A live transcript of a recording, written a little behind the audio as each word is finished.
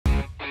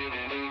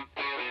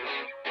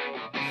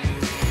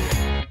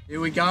Here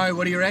we go.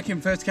 What do you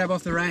reckon? First cab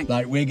off the rank.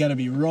 Mate, we're going to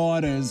be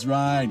right as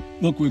rain.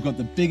 Look, we've got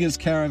the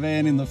biggest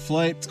caravan in the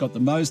fleet. It's got the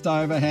most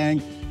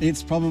overhang.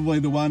 It's probably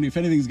the one, if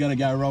anything's going to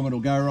go wrong, it'll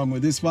go wrong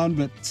with this one.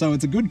 But so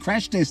it's a good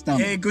crash test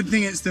dummy. Yeah, good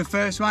thing it's the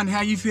first one. How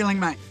are you feeling,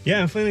 mate?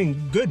 Yeah, I'm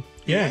feeling good.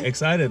 Yeah,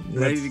 excited.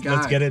 Ready to go.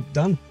 Let's get it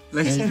done.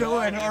 Let's do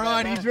it. All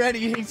right, he's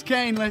ready. He's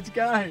keen. Let's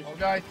go. I'll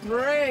go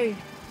 3,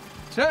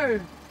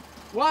 2,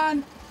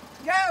 1.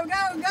 Go,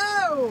 go,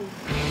 go!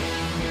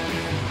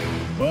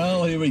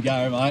 Well, here we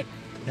go, mate.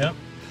 Yep.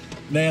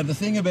 Now, the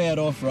thing about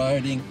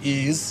off-roading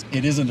is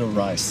it isn't a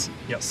race.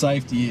 Yep.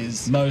 Safety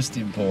is most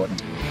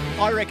important.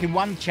 I reckon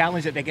one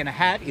challenge that they're going to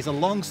have is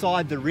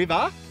alongside the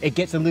river, it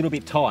gets a little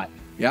bit tight.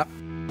 Yep.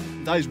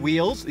 Those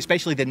wheels,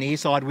 especially the near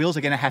side wheels,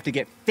 are going to have to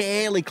get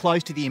fairly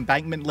close to the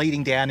embankment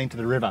leading down into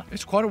the river.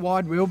 It's quite a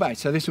wide wheelbase,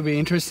 so this will be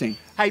interesting.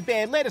 Hey,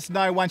 Bear, let us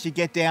know once you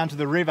get down to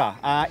the river.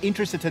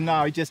 Interested to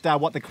know just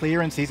what the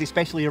clearance is,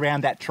 especially around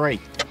that tree.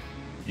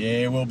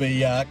 Yeah, we'll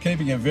be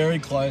keeping a very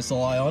close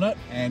eye on it,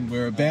 and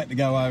we're about to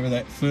go over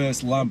that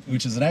first lump,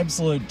 which is an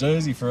absolute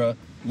doozy for a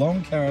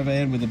long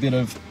caravan with a bit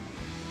of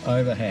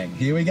overhang.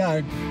 Here we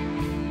go.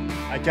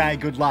 Okay,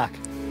 good luck.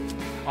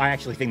 I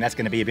actually think that's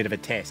going to be a bit of a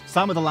test.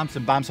 Some of the lumps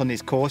and bumps on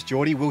this course,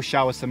 Geordie, will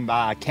show us some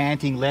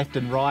canting left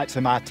and right,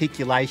 some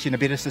articulation, a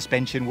bit of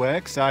suspension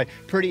work. So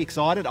pretty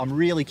excited. I'm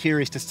really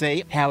curious to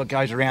see how it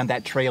goes around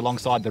that tree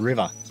alongside the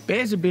river.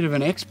 Bear's a bit of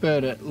an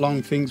expert at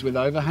long things with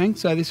overhang,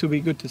 so this will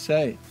be good to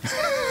see.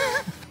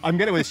 I'm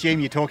going to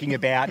assume you're talking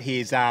about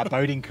his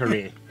boating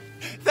career.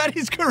 That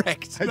is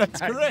correct.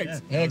 That's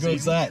correct. How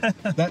good's that?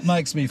 That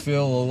makes me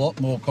feel a lot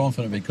more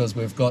confident because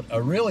we've got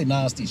a really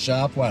nasty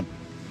sharp one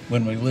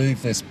when we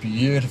leave this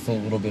beautiful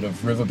little bit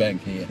of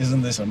riverbank here.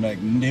 Isn't this a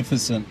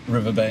magnificent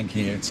riverbank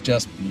here? It's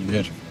just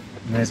beautiful.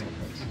 Amazing.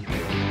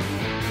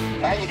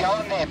 How you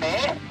going there,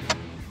 Bear?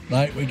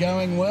 Mate, we're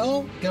going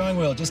well,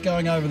 Just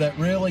going over that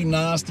really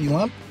nasty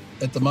lump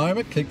at the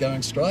moment. Keep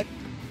going straight.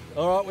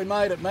 All right, we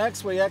made it,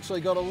 Max. We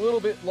actually got a little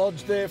bit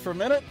lodged there for a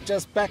minute.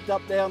 Just backed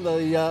up down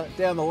the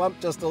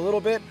lump just a little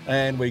bit,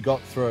 and we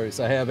got through.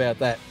 So how about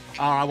that?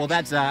 All right, well,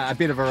 that's a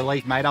bit of a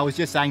relief, mate. I was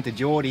just saying to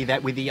Geordie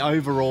that with the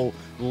overall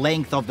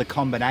length of the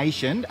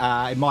combination,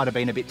 it might have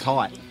been a bit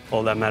tight.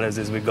 All that matters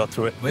is we got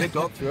through it. We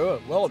got through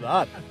it. Well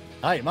done.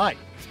 Hey, mate.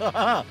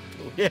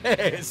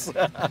 Yes.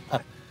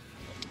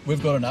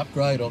 We've got an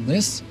upgrade on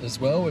this as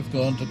well. We've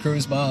gone to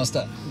Cruise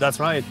Master. That's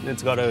right.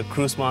 It's got a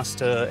Cruise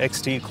Master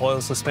XT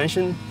coil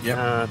suspension,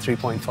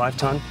 3.5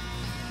 ton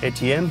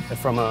ATM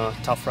from a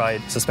Tough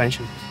Ride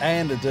suspension.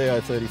 And a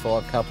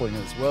DO35 coupling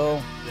as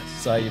well. Yes.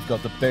 So you've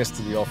got the best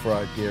of the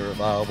off-road gear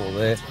available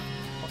there.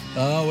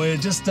 We're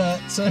just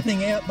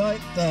turning out, mate,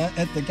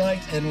 at the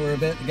gate, and we're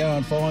about to go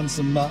and find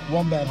some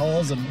wombat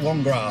holes and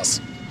long grass.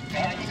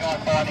 How are you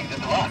guys finding the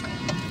luck?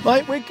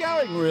 Mate, we're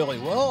going really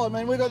well. I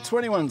mean, we've got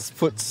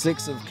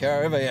 21'6" of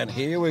caravan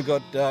here. We've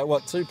got,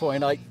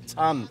 2.8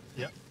 tonne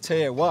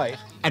tear weight.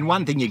 And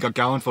one thing you got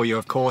going for you,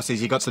 of course,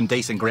 is you got some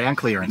decent ground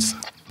clearance.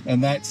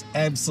 And that's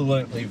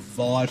absolutely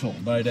vital,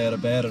 no doubt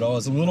about it. I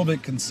was a little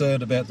bit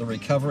concerned about the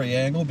recovery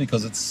angle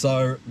because it's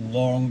so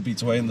long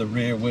between the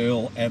rear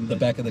wheel and the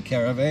back of the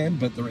caravan,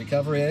 but the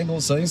recovery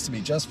angle seems to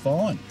be just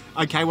fine.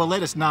 Okay, well,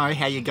 let us know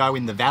how you go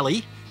in the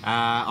valley.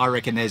 I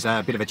reckon there's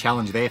a bit of a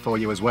challenge there for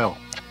you as well.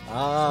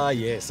 Ah,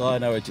 yes, I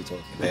know what you're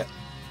talking about.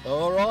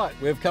 All right,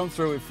 we've come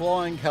through with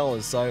flying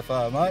colours so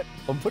far, mate.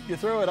 I'm putting you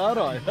through it, aren't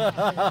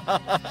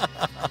I?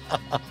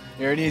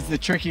 Here it is, the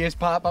trickiest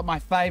part, but my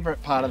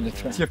favourite part of the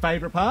track. It's your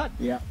favourite part?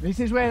 Yeah.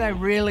 This is where they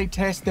really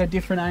test their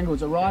different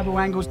angles, arrival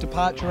angles,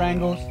 departure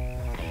angles.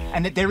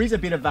 And there is a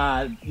bit of,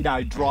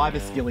 driver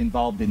skill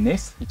involved in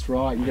this. That's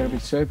right, you've got to be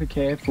super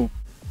careful.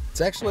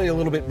 It's actually a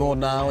little bit more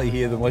gnarly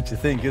here than what you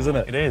think, isn't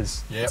it? It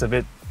is. Yep. It's a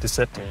bit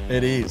deceptive.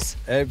 It is,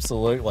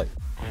 absolutely.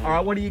 All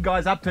right, what are you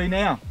guys up to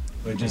now?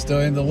 We're just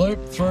doing the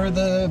loop through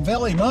the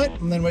valley, mate,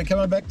 and then we're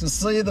coming back to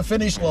see the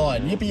finish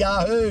line.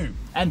 Yippee-yahoo!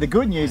 And the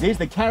good news is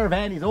the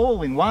caravan is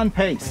all in one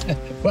piece.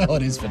 Well,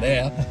 it is for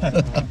now.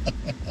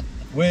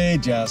 We're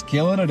just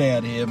killing it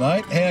out here,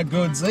 mate. How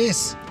good's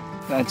this?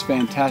 That's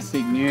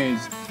fantastic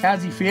news.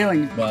 How's he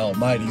feeling? Well,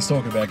 mate, he's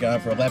talking about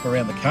going for a lap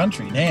around the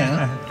country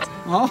now.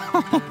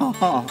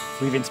 Oh,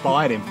 we've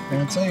inspired him. And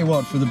I'll tell you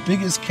what, for the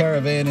biggest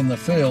caravan in the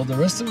field, the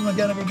rest of them are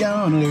going to be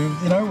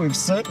going. We've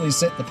certainly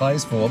set the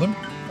pace for them.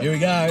 Here we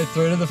go,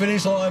 through to the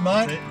finish line,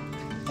 mate.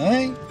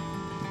 Hey?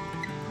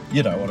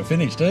 You don't want to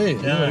finish, do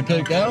you? Yeah, you want to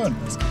keep going.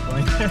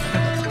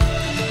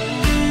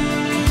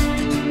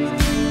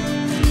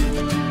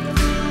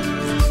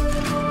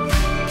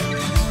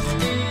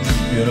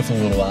 Beautiful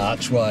little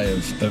archway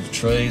of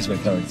trees we're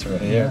coming through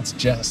here. It's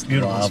just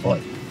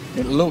lovely.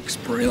 It looks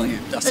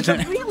brilliant, doesn't it?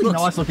 It's a really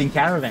nice looking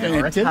caravan,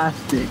 I reckon.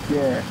 Fantastic,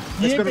 yeah.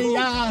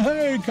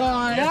 Yippee-yahoo,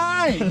 Kai!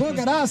 Hey, look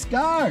at us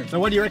go! So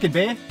what do you reckon,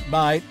 Bear?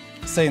 Mate,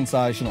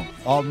 sensational.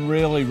 I'm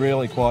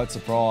really quite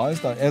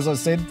surprised. As I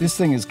said, this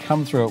thing has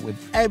come through it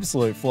with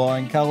absolute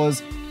flying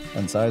colours.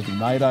 And so is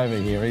my mate over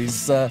here.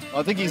 He's, I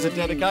think he's a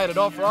dedicated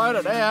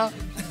off-roader now.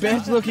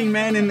 Best looking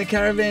man in the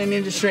caravan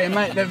industry, and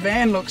mate, the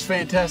van looks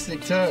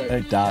fantastic too.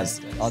 It does.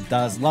 It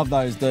does. Love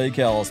those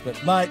decals.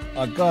 But mate,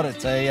 I got to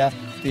tell you, at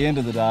the end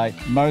of the day,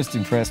 most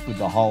impressed with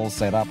the whole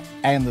setup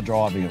and the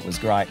driving. It was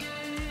great.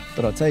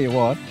 But I tell you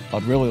what,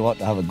 I'd really like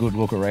to have a good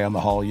look around the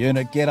whole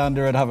unit, get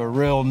under it, have a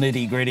real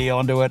nitty-gritty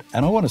onto it,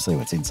 and I want to see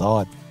what's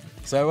inside.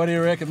 So what do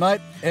you reckon, mate?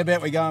 How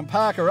about we go and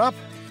park her up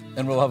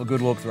and we'll have a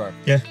good look through?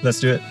 Yeah, let's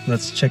do it.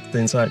 Let's check the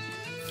inside.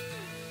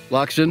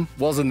 Lakshan,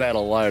 wasn't that a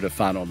load of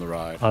fun on the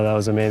road? Oh, that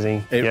was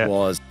amazing. It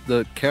was.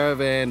 The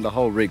caravan, the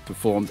whole rig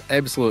performed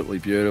absolutely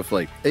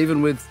beautifully.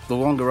 Even with the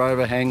longer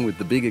overhang, with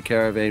the bigger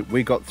caravan,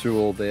 we got through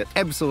all that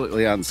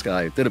absolutely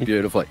unscathed. Did it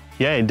beautifully.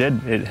 Yeah, it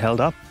did. It held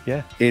up,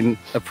 yeah. In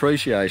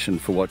appreciation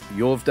for what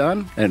you've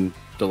done and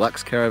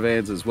Deluxe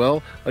Caravans as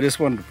well, I just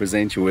wanted to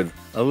present you with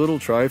a little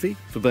trophy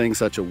for being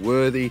such a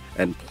worthy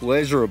and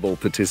pleasurable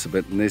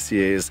participant in this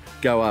year's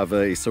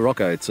GORV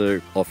Sirocco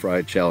 2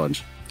 Off-Road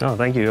Challenge. Oh,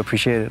 thank you.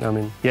 Appreciate it. I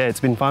mean, yeah, it's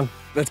been fun.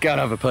 Let's go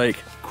and have a peek.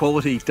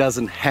 Quality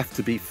doesn't have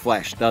to be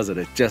flash, does it?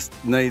 It just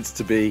needs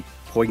to be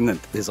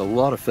poignant. There's a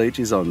lot of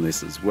features on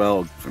this as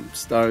well, from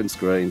stone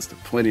screens to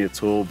plenty of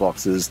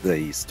toolboxes,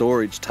 the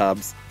storage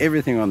tubs.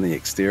 Everything on the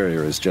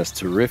exterior is just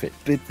terrific.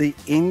 But the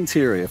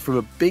interior, from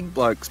a big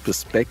bloke's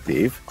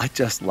perspective, I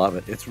just love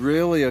it. It's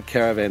really a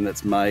caravan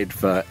that's made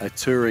for a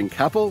touring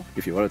couple.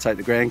 If you want to take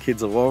the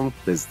grandkids along,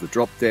 there's the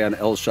drop-down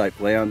L-shaped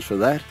lounge for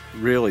that.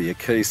 Really, a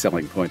key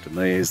selling point to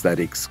me is that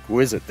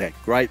exquisite, that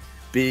great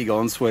big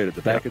ensuite at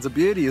the back. Yep. It's a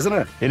beauty, isn't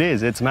it? It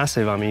is. It's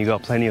massive. I mean, you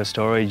got plenty of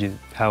storage. You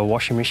have a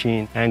washing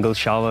machine, angled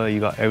shower. You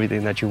got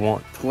everything that you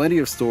want. Plenty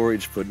of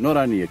storage for not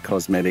only your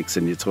cosmetics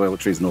and your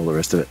toiletries and all the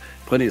rest of it,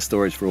 plenty of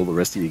storage for all the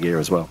rest of your gear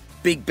as well.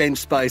 Big bench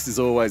space is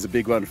always a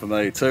big one for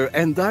me too.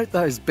 And don't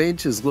those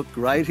benches look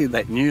great in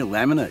that new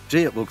laminate?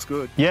 Gee, it looks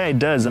good. Yeah, it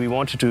does. We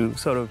wanted to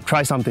sort of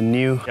try something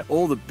new. Yep.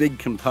 All the big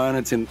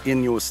components in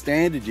your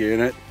standard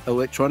unit,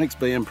 electronics,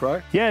 BM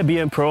Pro? Yeah,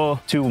 BM Pro,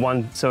 2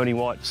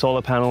 170-watt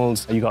solar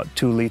panels. You got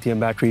 2 lithium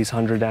batteries,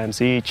 100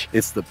 amps each.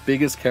 It's the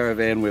biggest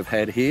caravan we've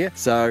had here,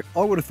 so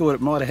I would have thought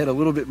it might have had a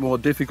little bit more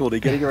difficulty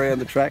getting around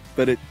the track,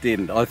 but it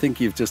didn't. I think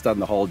you've just done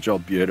the whole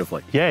job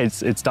beautifully. Yeah,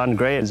 it's done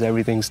great.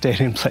 Everything stayed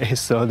in place,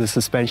 so the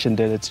suspension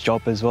did its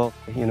job as well.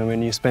 You know,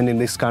 when you're spending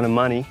this kind of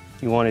money,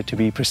 you want it to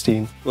be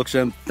pristine. Look,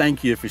 Shem,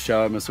 thank you for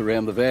showing us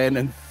around the van,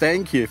 and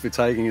thank you for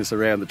taking us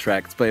around the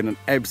track. It's been an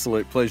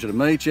absolute pleasure to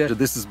meet you.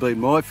 This has been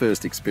my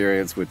first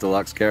experience with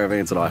Deluxe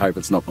Caravans, and I hope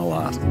it's not my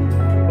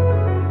last.